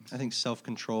I think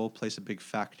self-control plays a big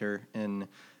factor in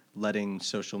letting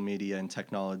social media and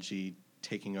technology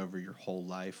taking over your whole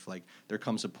life. Like, there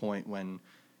comes a point when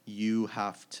you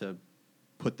have to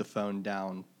put the phone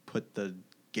down, put the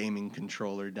gaming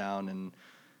controller down, and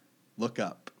look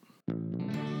up.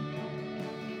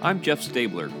 I'm Jeff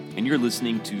Stabler, and you're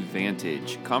listening to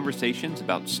Vantage, conversations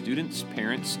about students,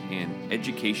 parents, and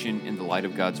education in the light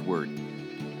of God's Word.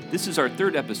 This is our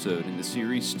third episode in the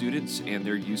series Students and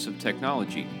Their Use of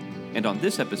Technology. And on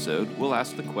this episode, we'll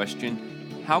ask the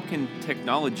question, how can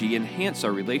technology enhance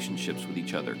our relationships with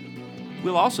each other?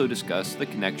 We'll also discuss the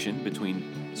connection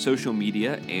between social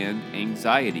media and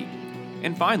anxiety.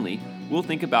 And finally, we'll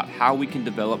think about how we can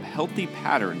develop healthy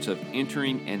patterns of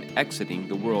entering and exiting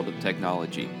the world of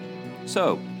technology.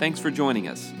 So, thanks for joining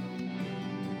us.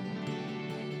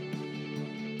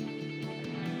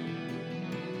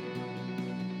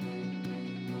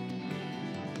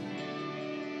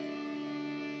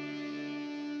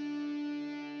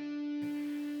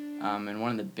 And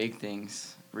one of the big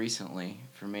things recently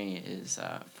for me is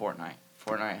Fortnite.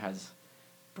 Fortnite has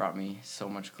brought me so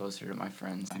much closer to my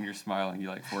friends. And you're smiling, you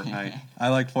like Fortnite. I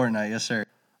like Fortnite, yes, sir.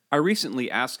 I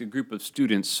recently asked a group of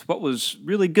students what was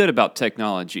really good about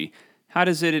technology. How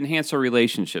does it enhance our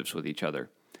relationships with each other?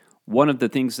 One of the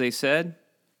things they said,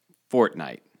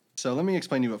 Fortnite. So let me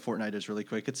explain to you what Fortnite is really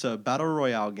quick. It's a battle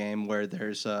royale game where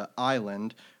there's an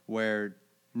island where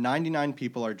 99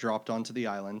 people are dropped onto the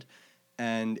island,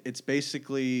 and it's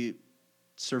basically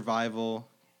survival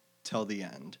till the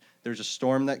end. There's a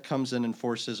storm that comes in and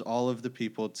forces all of the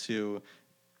people to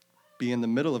be in the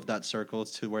middle of that circle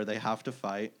to where they have to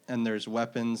fight, and there's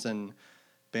weapons and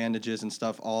bandages and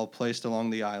stuff all placed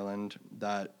along the island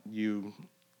that you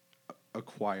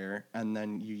acquire and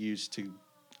then you use to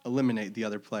eliminate the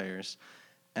other players,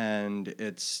 and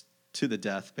it's to the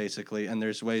death basically. And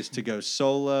there's ways to go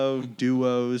solo,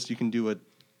 duos. You can do a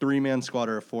 3-man squad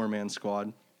or a 4-man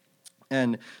squad.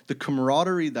 And the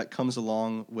camaraderie that comes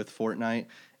along with Fortnite,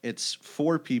 it's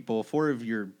 4 people, 3 of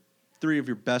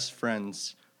your best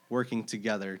friends working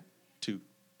together to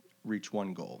reach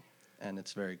one goal, and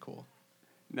it's very cool.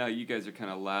 Now, you guys are kind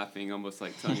of laughing, almost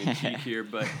like tongue-in-cheek here,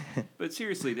 but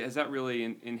seriously, has that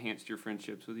really enhanced your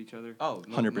friendships with each other? Oh,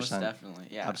 100%. most definitely,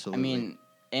 yeah. Absolutely. I mean,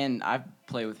 and I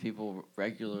play with people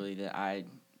regularly that I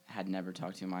had never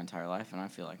talked to in my entire life, and I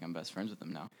feel like I'm best friends with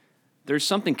them now. There's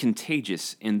something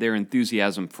contagious in their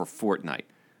enthusiasm for Fortnite,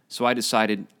 so I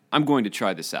decided I'm going to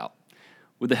try this out.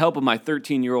 With the help of my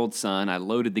 13-year-old son, I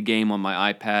loaded the game on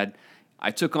my iPad.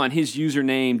 I took on his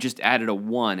username, just added a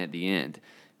 1 at the end,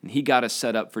 and he got us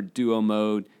set up for duo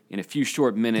mode. In a few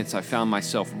short minutes, I found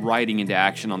myself riding into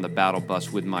action on the battle bus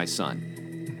with my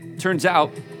son. Turns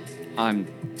out,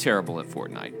 I'm terrible at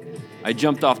Fortnite. I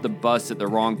jumped off the bus at the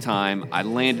wrong time, I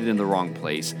landed in the wrong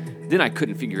place, then I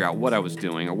couldn't figure out what I was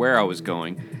doing or where I was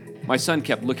going. My son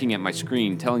kept looking at my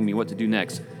screen, telling me what to do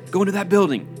next. Go into that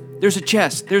building. There's a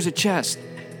chest. There's a chest.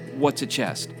 What's a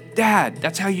chest? Dad,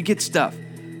 that's how you get stuff.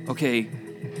 Okay,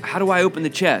 how do I open the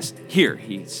chest? Here,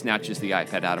 he snatches the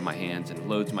iPad out of my hands and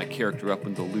loads my character up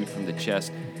with the loot from the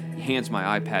chest. He hands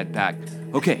my iPad back.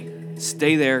 Okay,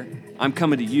 stay there. I'm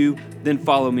coming to you, then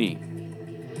follow me.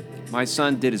 My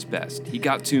son did his best. He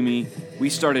got to me. We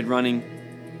started running,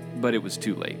 but it was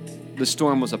too late. The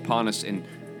storm was upon us, and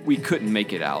we couldn't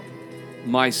make it out.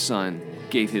 My son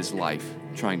gave his life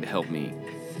trying to help me.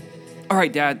 All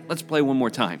right, Dad, let's play one more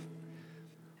time.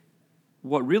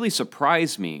 What really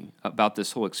surprised me about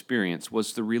this whole experience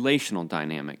was the relational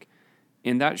dynamic.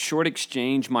 In that short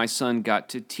exchange, my son got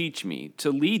to teach me, to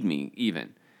lead me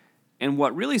even. And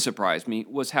what really surprised me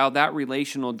was how that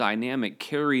relational dynamic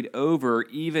carried over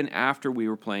even after we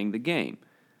were playing the game.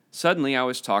 Suddenly, I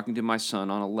was talking to my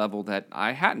son on a level that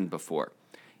I hadn't before.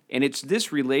 And it's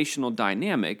this relational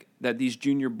dynamic that these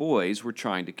junior boys were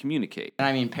trying to communicate. And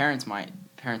I mean, parents might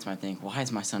think, why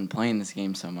is my son playing this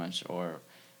game so much? Or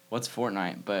what's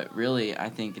Fortnite? But really, I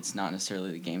think it's not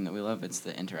necessarily the game that we love. It's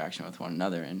the interaction with one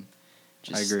another. And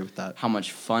just I agree with that. How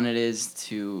much fun it is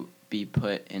to be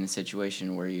put in a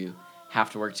situation where you have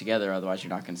to work together, otherwise you're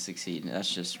not going to succeed. And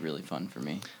that's just really fun for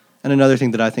me. And another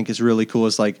thing that I think is really cool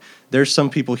is, like, there's some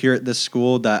people here at this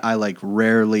school that I, like,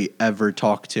 rarely ever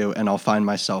talk to, and I'll find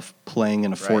myself playing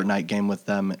in a Fortnite game with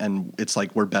them, and it's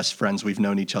like we're best friends. We've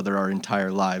known each other our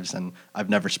entire lives, and I've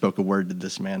never spoke a word to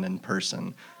this man in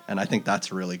person, and I think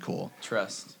that's really cool.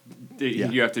 Trust.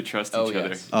 You have to trust each other.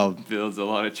 Yes. Oh, Builds a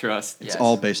lot of trust. it's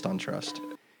all based on trust.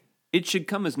 It should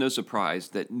come as no surprise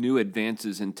that new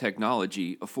advances in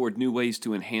technology afford new ways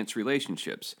to enhance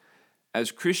relationships.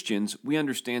 As Christians, we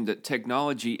understand that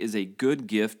technology is a good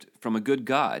gift from a good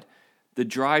God. The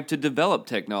drive to develop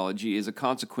technology is a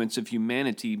consequence of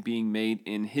humanity being made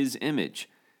in His image.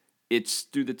 It's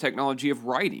through the technology of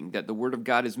writing that the Word of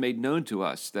God is made known to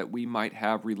us that we might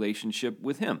have relationship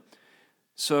with Him.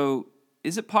 So,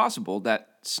 is it possible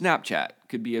that Snapchat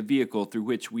could be a vehicle through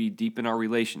which we deepen our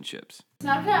relationships?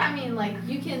 Snapchat, I mean, like,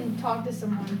 you can talk to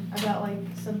someone about, like,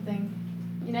 something,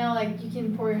 you know, like, you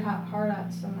can pour your heart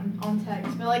out to someone on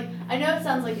text. But, like, I know it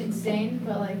sounds, like, insane,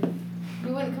 but, like,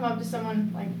 you wouldn't come up to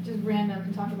someone, like, just random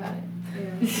and talk about it.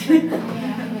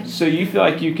 Yeah. So you feel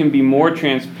like you can be more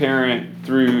transparent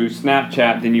through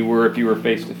Snapchat than you were if you were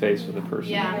face-to-face with a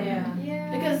person? Yeah.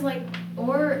 Because, like,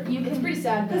 Or you it's can, pretty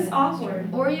sad. But it's awkward.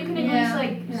 Or you can at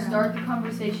least Yeah. start the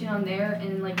conversation on there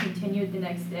and like continue it the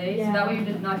next day. Yeah. So that way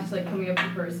you're not just like coming up to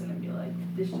the person and be like,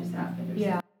 this just happened. Or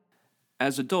something.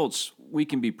 As adults, we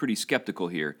can be pretty skeptical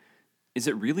here. Is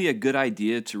it really a good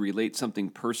idea to relate something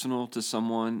personal to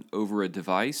someone over a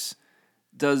device?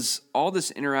 Does all this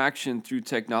interaction through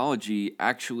technology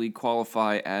actually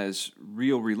qualify as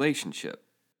real relationship?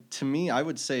 To me, I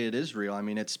would say it is real. I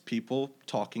mean, it's people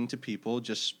talking to people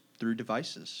just through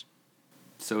devices.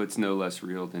 So it's no less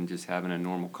real than just having a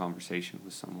normal conversation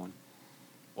with someone.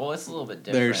 Well, it's a little bit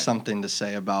different. There's something to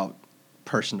say about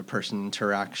person-to-person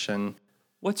interaction.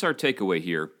 What's our takeaway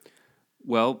here?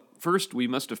 Well, first, we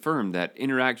must affirm that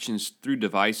interactions through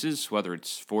devices, whether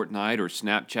it's Fortnite or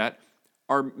Snapchat,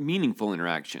 are meaningful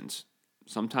interactions,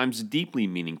 sometimes deeply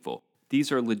meaningful.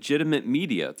 These are legitimate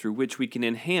media through which we can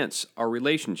enhance our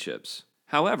relationships.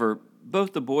 However,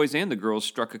 both the boys and the girls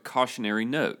struck a cautionary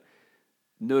note.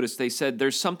 Notice they said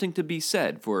there's something to be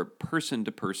said for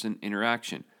person-to-person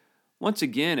interaction. Once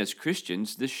again, as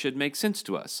Christians, this should make sense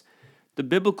to us. The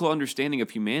biblical understanding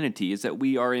of humanity is that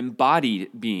we are embodied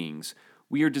beings.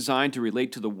 We are designed to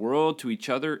relate to the world, to each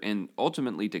other, and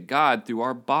ultimately to God through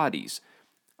our bodies.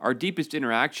 Our deepest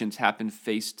interactions happen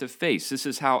face to face. This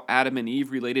is how Adam and Eve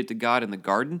related to God in the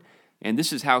garden, and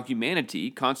this is how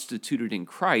humanity, constituted in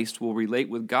Christ, will relate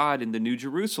with God in the New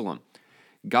Jerusalem.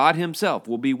 God Himself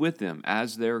will be with them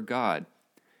as their God.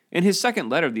 In his second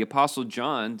letter, the Apostle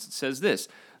John says this,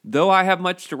 "Though I have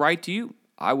much to write to you,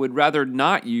 I would rather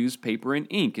not use paper and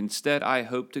ink. Instead, I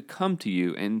hope to come to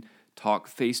you and talk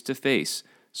face to face,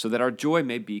 so that our joy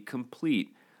may be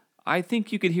complete." I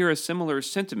think you could hear a similar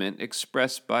sentiment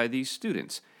expressed by these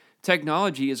students.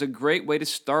 Technology is a great way to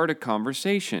start a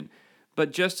conversation,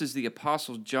 but just as the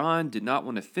Apostle John did not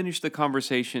want to finish the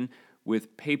conversation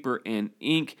with paper and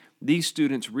ink, these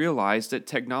students realized that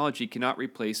technology cannot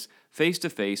replace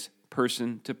face-to-face,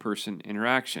 person-to-person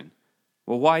interaction.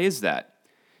 Well, why is that?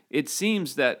 It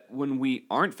seems that when we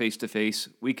aren't face-to-face,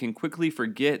 we can quickly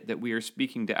forget that we are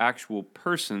speaking to actual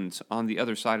persons on the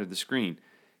other side of the screen.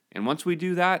 And once we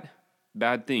do that,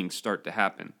 bad things start to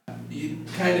happen. It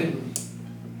kind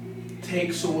of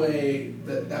takes away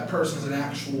that that person's an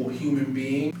actual human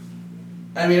being.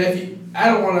 I mean,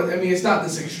 it's not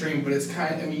this extreme, but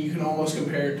you can almost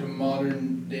compare it to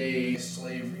modern day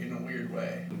slavery in a weird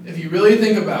way. If you really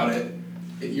think about it,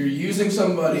 you're using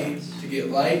somebody to get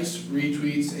likes,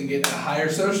 retweets, and get a higher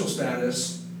social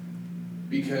status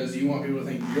because you want people to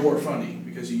think you're funny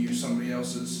because you decrease somebody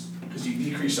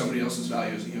else's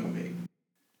value as a human being.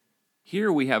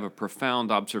 Here we have a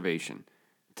profound observation.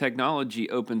 Technology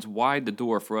opens wide the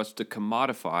door for us to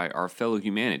commodify our fellow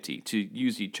humanity, to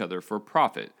use each other for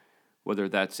profit, whether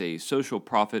that's a social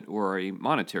profit or a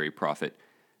monetary profit.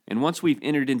 And once we've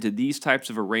entered into these types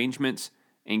of arrangements,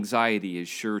 anxiety is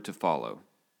sure to follow.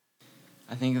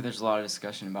 I think that there's a lot of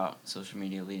discussion about social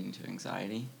media leading to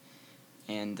anxiety,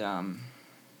 and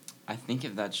I think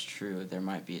if that's true, there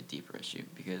might be a deeper issue,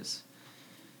 because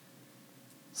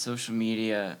social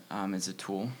media is a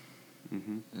tool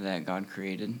that God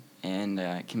created, and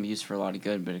it can be used for a lot of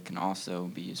good, but it can also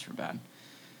be used for bad.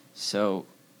 So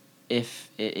if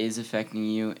it is affecting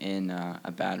you in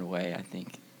a bad way, I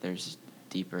think there's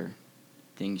deeper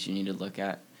things you need to look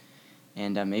at,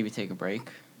 and maybe take a break,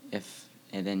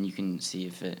 and then you can see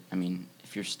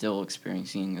if you're still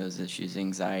experiencing those issues,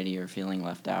 anxiety or feeling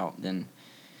left out, then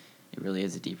it really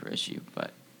is a deeper issue.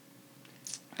 But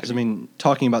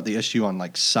talking about the issue on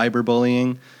like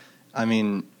cyberbullying,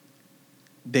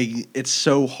 it's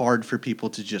so hard for people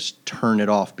to just turn it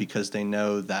off because they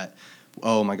know that,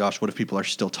 oh my gosh, what if people are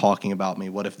still talking about me?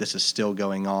 What if this is still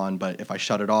going on? But if I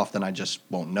shut it off, then I just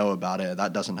won't know about it.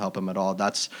 That doesn't help them at all.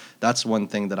 That's one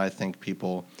thing that I think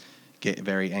people get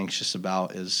very anxious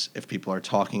about, is if people are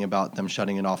talking about them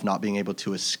shutting it off, not being able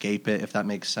to escape it, if that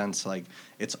makes sense. Like,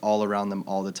 it's all around them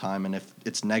all the time, and if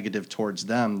it's negative towards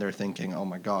them, they're thinking, oh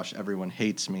my gosh, everyone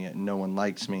hates me and no one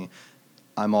likes me.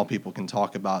 I'm all people can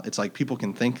talk about. It's like people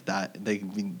can think that.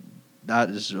 that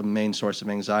is a main source of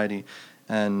anxiety,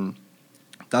 and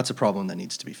that's a problem that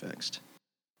needs to be fixed.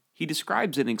 He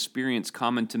describes an experience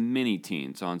common to many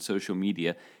teens on social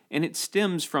media, and it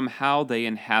stems from how they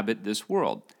inhabit this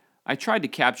world. I tried to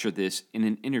capture this in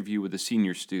an interview with a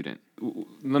senior student.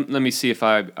 Let me see if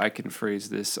I can phrase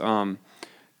this.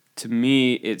 To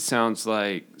me, it sounds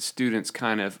like students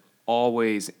kind of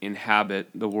always inhabit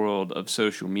the world of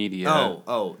social media.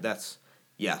 That's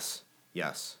yes.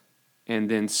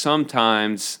 And then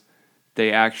sometimes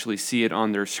they actually see it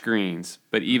on their screens.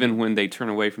 But even when they turn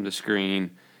away from the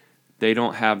screen, they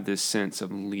don't have this sense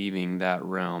of leaving that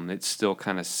realm. It's still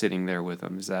kind of sitting there with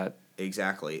them. Is that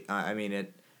Exactly. I mean,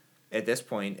 at this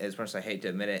point, as much as I hate to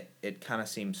admit it, it kind of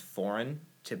seems foreign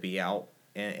to be out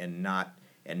and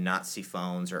not see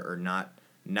phones or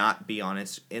not be on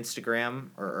Instagram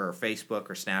or Facebook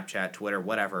or Snapchat, Twitter,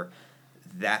 whatever.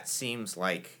 That seems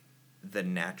like the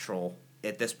natural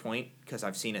at this point because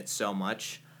I've seen it so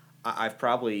much. I've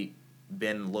probably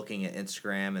been looking at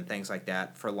Instagram and things like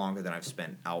that for longer than I've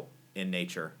spent out in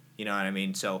nature. You know what I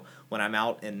mean? So when I'm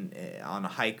out on a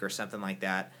hike or something like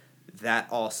that, that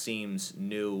all seems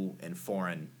new and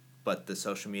foreign. But the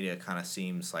social media kind of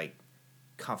seems like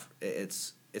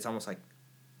it's almost like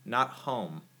not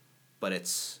home, but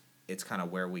it's kind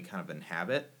of where we kind of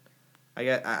inhabit. I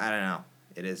don't know.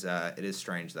 It is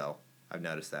strange though. I've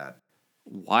noticed that.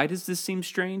 Why does this seem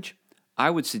strange? I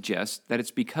would suggest that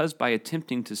it's because by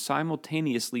attempting to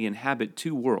simultaneously inhabit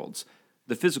two worlds,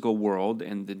 the physical world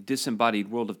and the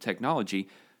disembodied world of technology,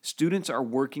 students are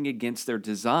working against their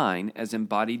design as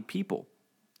embodied people.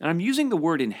 And I'm using the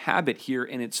word inhabit here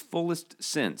in its fullest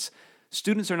sense.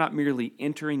 Students are not merely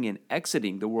entering and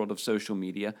exiting the world of social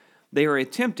media, they are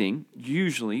attempting,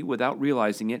 usually without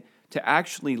realizing it, to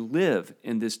actually live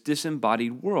in this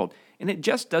disembodied world. And it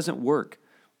just doesn't work.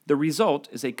 The result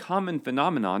is a common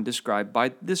phenomenon described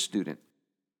by this student.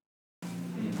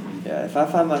 Yeah, if I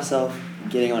find myself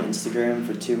getting on Instagram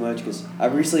for too much, because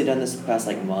I've recently done this the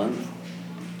past month,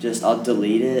 I'll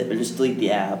delete it, or just delete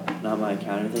the app, not my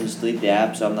account or anything, just delete the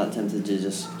app so I'm not tempted to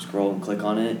just scroll and click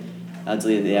on it. I'll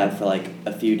delete the app for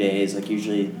a few days,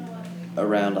 usually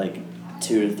around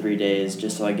 2 to 3 days,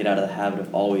 just so I get out of the habit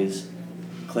of always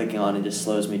clicking on it. Just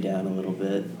slows me down a little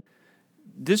bit.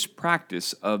 This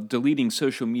practice of deleting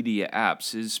social media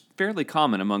apps is fairly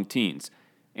common among teens,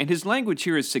 and his language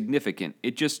here is significant.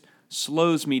 It just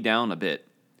slows me down a bit.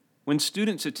 When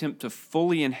students attempt to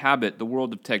fully inhabit the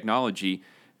world of technology,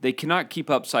 they cannot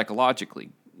keep up psychologically.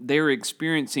 They are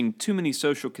experiencing too many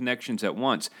social connections at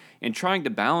once, and trying to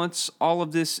balance all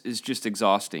of this is just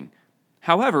exhausting.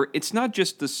 However, it's not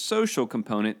just the social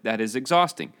component that is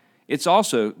exhausting. It's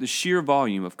also the sheer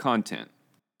volume of content.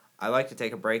 I like to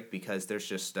take a break because there's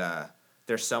just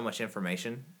there's so much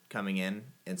information coming in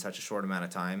such a short amount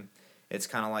of time. It's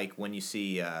kind of like when you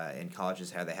see in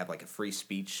colleges how they have a free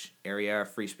speech area, a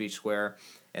free speech square,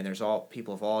 and there's all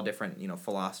people of all different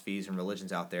philosophies and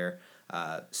religions out there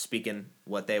speaking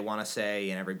what they want to say,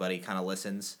 and everybody kind of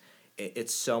listens.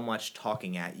 It's so much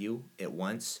talking at you at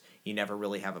once. You never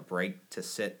really have a break to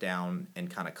sit down and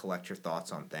kind of collect your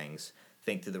thoughts on things,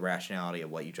 think through the rationality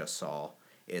of what you just saw.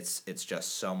 It's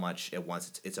just so much at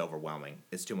once. It's overwhelming.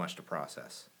 It's too much to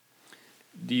process.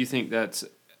 Do you think that's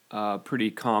a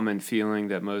pretty common feeling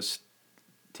that most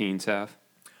teens have?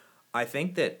 I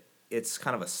think that it's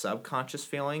kind of a subconscious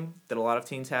feeling that a lot of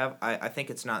teens have. I think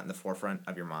it's not in the forefront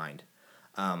of your mind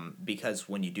because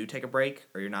when you do take a break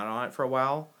or you're not on it for a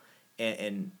while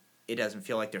and it doesn't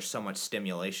feel like there's so much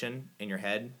stimulation in your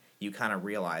head, you kind of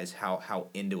realize how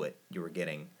into it you were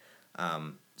getting.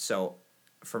 So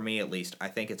for me at least, I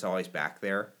think it's always back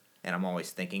there, and I'm always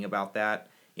thinking about that.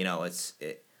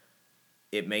 It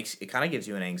kind of gives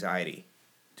you an anxiety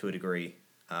to a degree.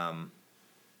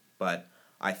 But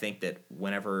I think that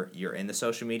whenever you're in the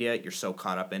social media, you're so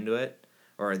caught up into it,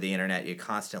 or the internet, you're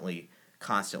constantly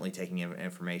taking in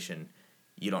information.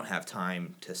 You don't have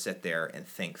time to sit there and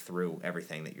think through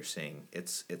everything that you're seeing.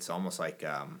 It's almost like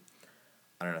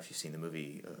I don't know if you've seen the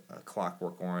movie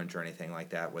Clockwork Orange or anything like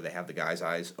that, where they have the guy's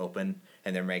eyes open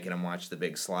and they're making him watch the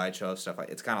big slideshow stuff.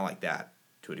 It's kind of like that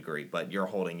to a degree, but you're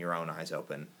holding your own eyes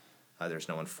open. There's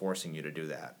no one forcing you to do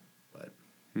that. But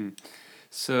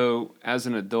So as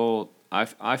an adult,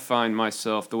 I find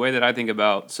myself, the way that I think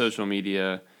about social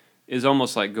media is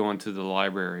almost like going to the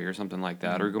library or something like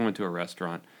that, or going to a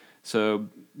restaurant. So,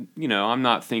 I'm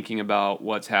not thinking about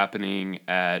what's happening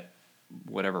at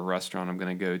whatever restaurant I'm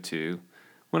going to go to.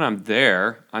 When I'm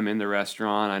there, I'm in the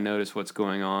restaurant, I notice what's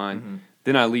going on,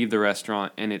 then I leave the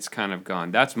restaurant and it's kind of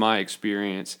gone. That's my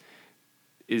experience.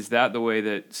 Is that the way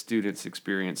that students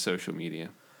experience social media?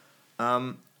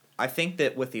 I think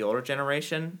that with the older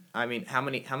generation, I mean, how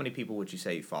many people would you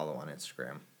say you follow on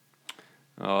Instagram?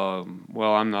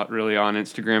 Well, I'm not really on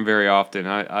Instagram very often.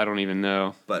 I don't even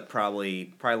know. But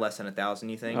probably less than 1,000,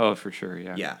 you think? Oh, for sure,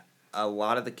 yeah. Yeah. A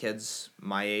lot of the kids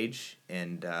my age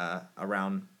and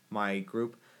around my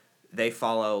group, they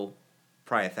follow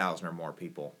probably 1,000 or more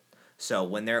people. So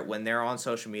when they're on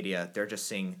social media, they're just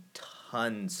seeing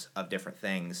tons of different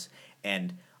things,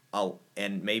 and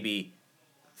maybe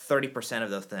 30%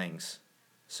 of those things.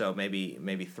 So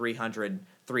maybe 300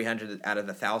 out of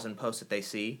the 1,000 posts that they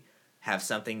see have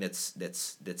something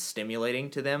that's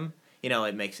stimulating to them.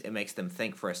 It makes them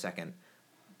think for a second,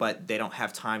 but they don't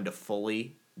have time to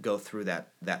fully go through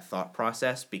that thought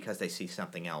process because they see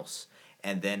something else.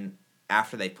 And then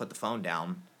after they put the phone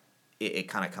down, it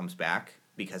kind of comes back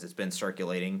because it's been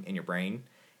circulating in your brain,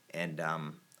 and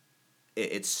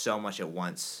it's so much at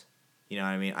once. You know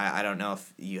what I mean? I don't know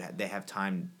if they have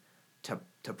time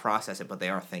to process it, but they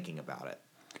are thinking about it.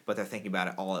 But they're thinking about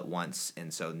it all at once,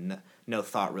 and so no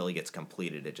thought really gets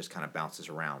completed. It just kind of bounces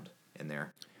around in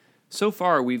there. So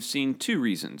far, we've seen two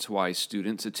reasons why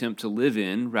students attempt to live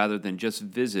in rather than just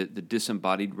visit the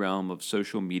disembodied realm of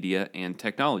social media and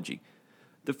technology.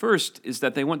 The first is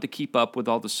that they want to keep up with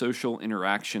all the social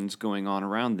interactions going on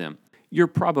around them. You're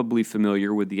probably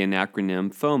familiar with the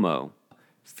acronym FOMO,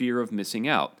 fear of missing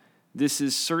out. This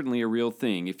is certainly a real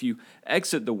thing. If you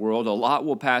exit the world, a lot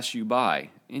will pass you by,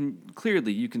 and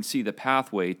clearly you can see the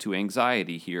pathway to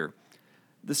anxiety here.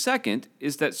 The second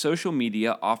is that social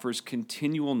media offers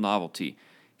continual novelty.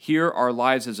 Here, our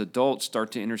lives as adults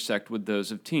start to intersect with those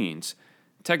of teens.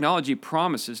 Technology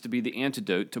promises to be the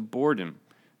antidote to boredom.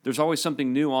 There's always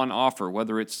something new on offer,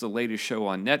 whether it's the latest show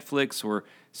on Netflix or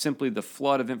simply the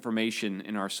flood of information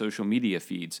in our social media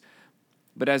feeds.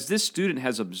 But as this student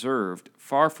has observed,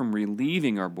 far from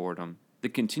relieving our boredom, the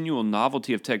continual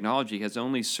novelty of technology has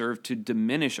only served to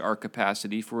diminish our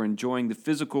capacity for enjoying the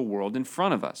physical world in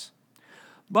front of us.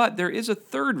 But there is a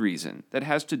third reason that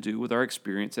has to do with our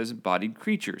experience as embodied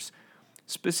creatures.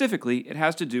 Specifically, it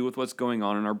has to do with what's going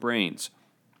on in our brains.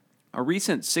 A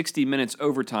recent 60 Minutes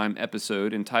Overtime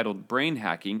episode entitled Brain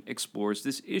Hacking explores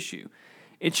this issue.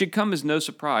 It should come as no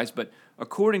surprise, but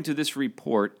according to this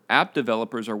report, app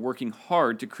developers are working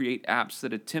hard to create apps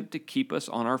that attempt to keep us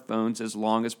on our phones as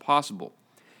long as possible.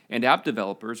 And app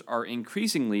developers are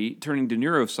increasingly turning to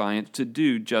neuroscience to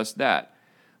do just that.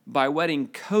 By wedding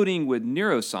coding with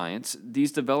neuroscience,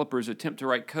 these developers attempt to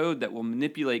write code that will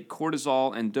manipulate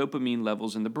cortisol and dopamine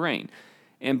levels in the brain.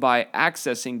 And by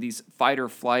accessing these fight or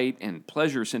flight and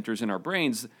pleasure centers in our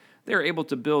brains, they're able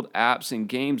to build apps and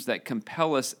games that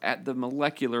compel us at the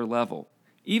molecular level.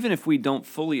 Even if we don't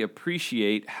fully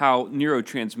appreciate how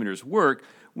neurotransmitters work,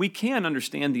 we can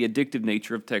understand the addictive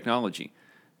nature of technology.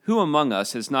 Who among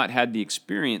us has not had the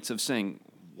experience of saying,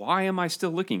 "Why am I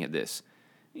still looking at this?"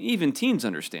 Even teens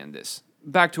understand this.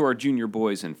 Back to our junior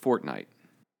boys in Fortnite.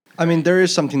 I mean, there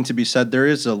is something to be said. There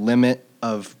is a limit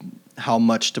of how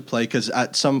much to play, because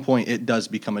at some point it does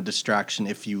become a distraction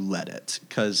if you let it.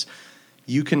 Because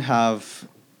you can have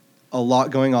a lot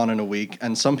going on in a week,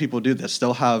 and some people do this.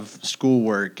 They'll have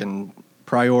schoolwork and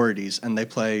priorities, and they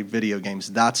play video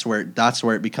games. That's where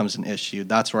it becomes an issue.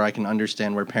 That's where I can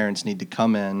understand where parents need to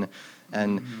come in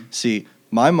and see.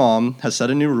 My mom has set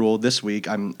a new rule this week.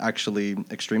 I'm actually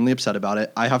extremely upset about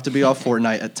it. I have to be off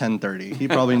Fortnite at 10:30. He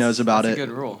probably knows about That's it. a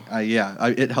good rule.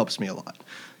 It helps me a lot.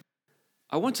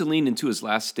 I want to lean into his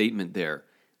last statement there.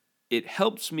 It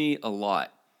helps me a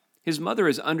lot. His mother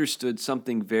has understood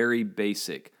something very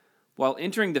basic. While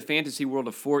entering the fantasy world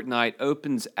of Fortnite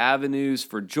opens avenues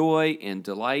for joy and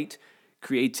delight,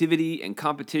 creativity and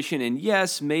competition, and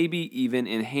yes, maybe even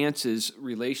enhances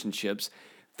relationships,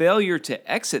 failure to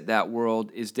exit that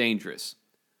world is dangerous.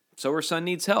 So her son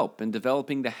needs help in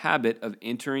developing the habit of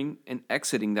entering and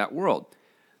exiting that world.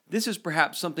 This is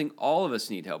perhaps something all of us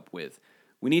need help with.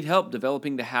 We need help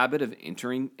developing the habit of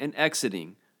entering and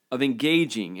exiting, of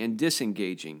engaging and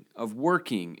disengaging, of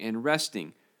working and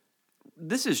resting.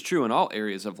 This is true in all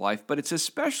areas of life, but it's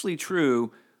especially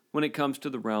true when it comes to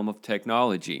the realm of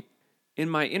technology. In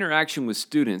my interaction with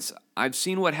students, I've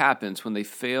seen what happens when they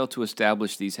fail to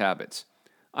establish these habits.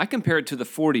 I compare it to the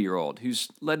 40-year-old who's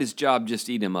let his job just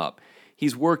eat him up.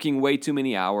 He's working way too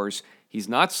many hours, he's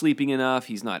not sleeping enough,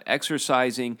 he's not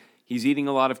exercising, he's eating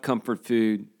a lot of comfort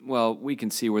food. Well, we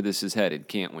can see where this is headed,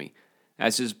 can't we?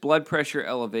 As his blood pressure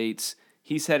elevates,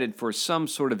 he's headed for some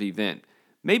sort of event.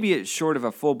 Maybe it's short of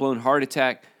a full-blown heart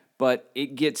attack, but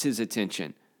it gets his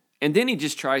attention. And then he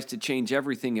just tries to change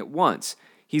everything at once.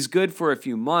 He's good for a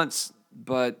few months,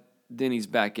 but then he's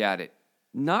back at it.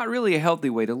 Not really a healthy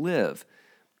way to live.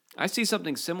 I see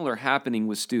something similar happening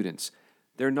with students.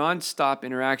 Their nonstop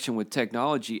interaction with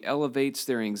technology elevates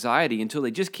their anxiety until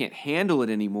they just can't handle it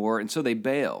anymore, and so they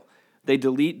bail. They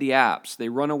delete the apps, they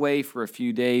run away for a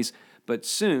few days, but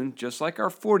soon, just like our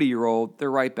 40-year-old,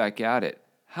 they're right back at it.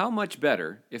 How much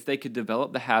better if they could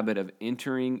develop the habit of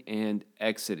entering and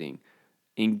exiting,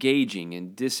 engaging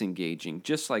and disengaging,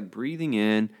 just like breathing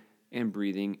in and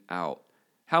breathing out.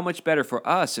 How much better for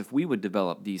us if we would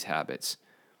develop these habits.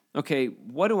 Okay,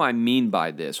 what do I mean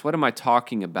by this? What am I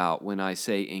talking about when I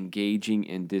say engaging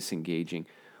and disengaging?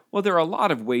 Well, there are a lot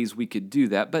of ways we could do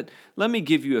that, but let me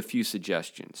give you a few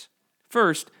suggestions.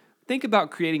 First, think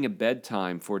about creating a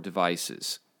bedtime for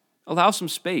devices. Allow some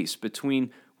space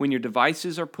between when your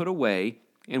devices are put away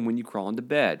and when you crawl into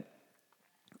bed.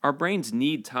 Our brains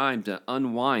need time to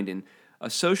unwind, and a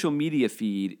social media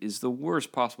feed is the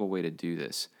worst possible way to do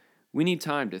this. We need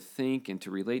time to think and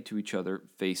to relate to each other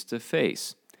face to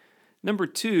face. Number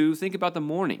 2, think about the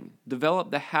morning.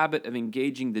 Develop the habit of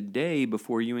engaging the day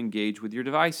before you engage with your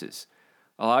devices.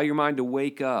 Allow your mind to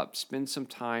wake up, spend some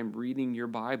time reading your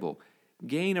Bible,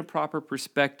 gain a proper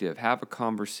perspective, have a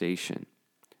conversation.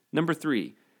 Number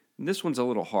 3, and this one's a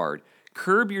little hard.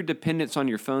 Curb your dependence on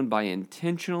your phone by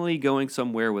intentionally going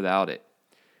somewhere without it.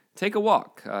 Take a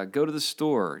walk, go to the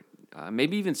store,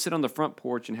 maybe even sit on the front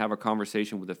porch and have a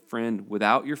conversation with a friend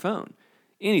without your phone.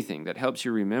 Anything that helps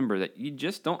you remember that you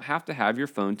just don't have to have your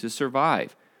phone to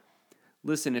survive.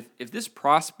 Listen, if this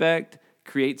prospect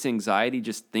creates anxiety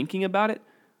just thinking about it,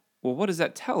 well, what does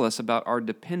that tell us about our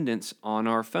dependence on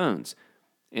our phones?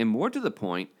 And more to the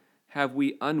point, have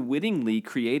we unwittingly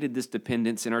created this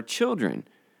dependence in our children?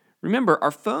 Remember, our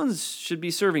phones should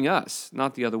be serving us,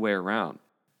 not the other way around.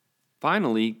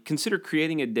 Finally, consider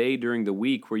creating a day during the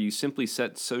week where you simply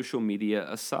set social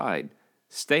media aside.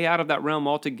 Stay out of that realm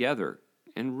altogether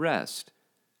and rest.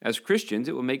 As Christians,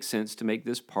 it will make sense to make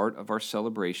this part of our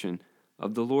celebration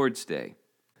of the Lord's Day.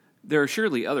 There are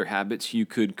surely other habits you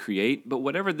could create, but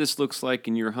whatever this looks like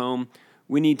in your home,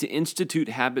 we need to institute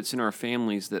habits in our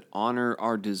families that honor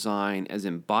our design as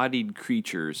embodied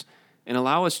creatures and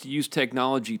allow us to use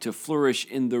technology to flourish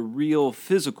in the real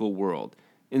physical world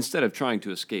instead of trying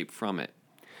to escape from it.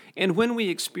 And when we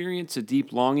experience a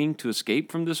deep longing to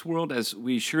escape from this world, as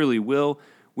we surely will,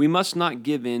 we must not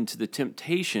give in to the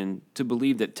temptation to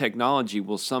believe that technology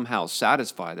will somehow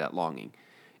satisfy that longing.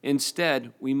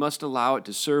 Instead, we must allow it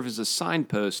to serve as a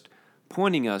signpost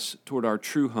pointing us toward our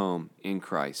true home in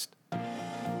Christ.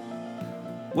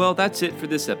 Well, that's it for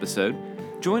this episode.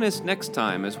 Join us next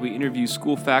time as we interview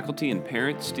school faculty and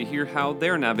parents to hear how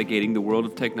they're navigating the world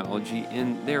of technology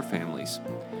in their families.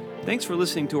 Thanks for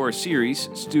listening to our series,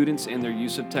 Students and Their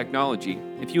Use of Technology.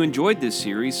 If you enjoyed this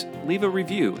series, leave a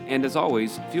review, and as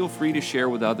always, feel free to share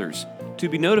with others. To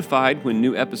be notified when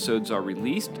new episodes are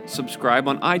released, subscribe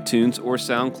on iTunes or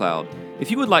SoundCloud.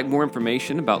 If you would like more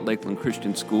information about Lakeland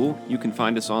Christian School, you can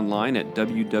find us online at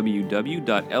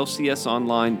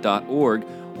www.lcsonline.org,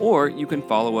 or you can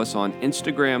follow us on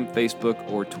Instagram,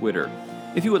 Facebook, or Twitter.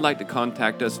 If you would like to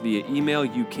contact us via email,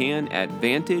 you can at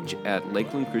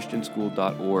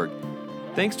vantage@lakelandchristianschool.org.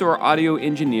 Thanks to our audio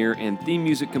engineer and theme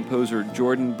music composer,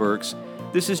 Jordan Burks.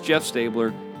 This is Jeff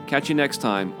Stabler. Catch you next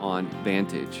time on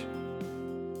Vantage.